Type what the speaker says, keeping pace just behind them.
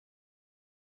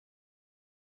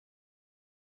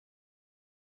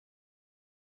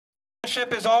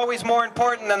Championship is always more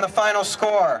important than the final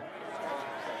score.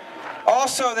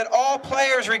 Also, that all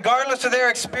players, regardless of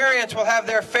their experience, will have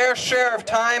their fair share of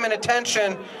time and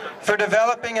attention for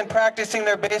developing and practicing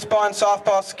their baseball and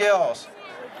softball skills.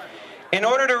 In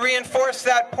order to reinforce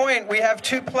that point, we have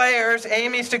two players,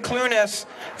 Aimee Styklunas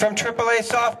from AAA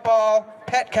Softball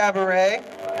Pet Cabaret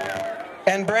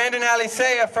and Bradon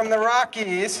Alicea from the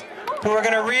Rockies, who are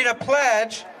going to read a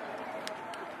pledge.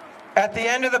 At the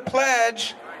end of the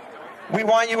pledge, we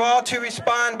want you all to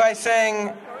respond by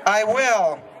saying, "I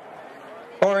will,"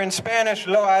 or in Spanish,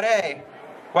 "Lo haré."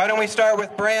 Why don't we start with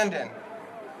Bradon?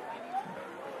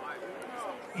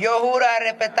 Yo juro a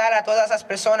respetar a todas las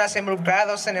personas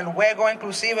involucradas en el juego,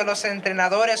 inclusive los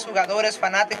entrenadores, jugadores,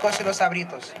 fanáticos y los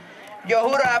árbitros. Yo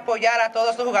juro a apoyar a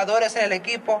todos los jugadores en el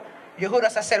equipo. Yo juro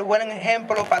a ser buen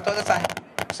ejemplo para todos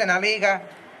en la liga.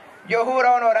 Yo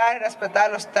juro honorar y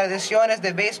respetar las tradiciones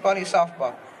de béisbol y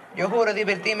softball. Yo juro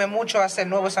divertirme mucho a hacer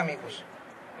nuevos amigos.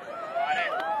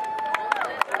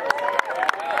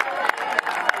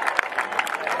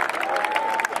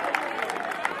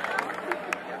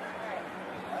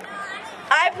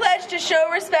 I pledge to show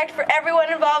respect for everyone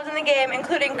involved in the game,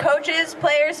 including coaches,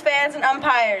 players, fans, and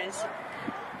umpires.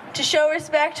 To show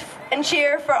respect and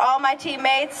cheer for all my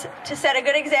teammates, to set a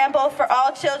good example for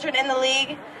all children in the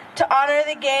league, to honor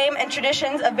the game and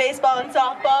traditions of baseball and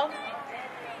softball,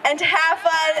 and to have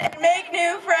fun and make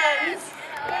new friends.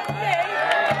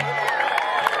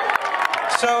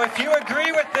 So if you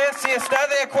agree with this, si está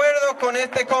de acuerdo con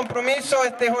este compromiso,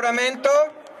 este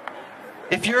juramento,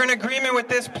 if you're in agreement with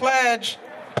this pledge,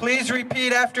 please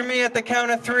repeat after me at the count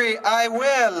of 3. I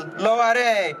will, lo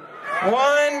haré.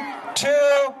 1,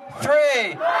 2,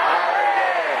 3.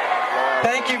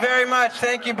 Thank you very much.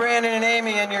 Thank you, Bradon and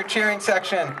Aimee, and your cheering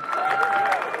section.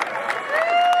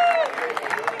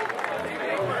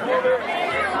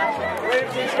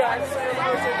 Wave these guys.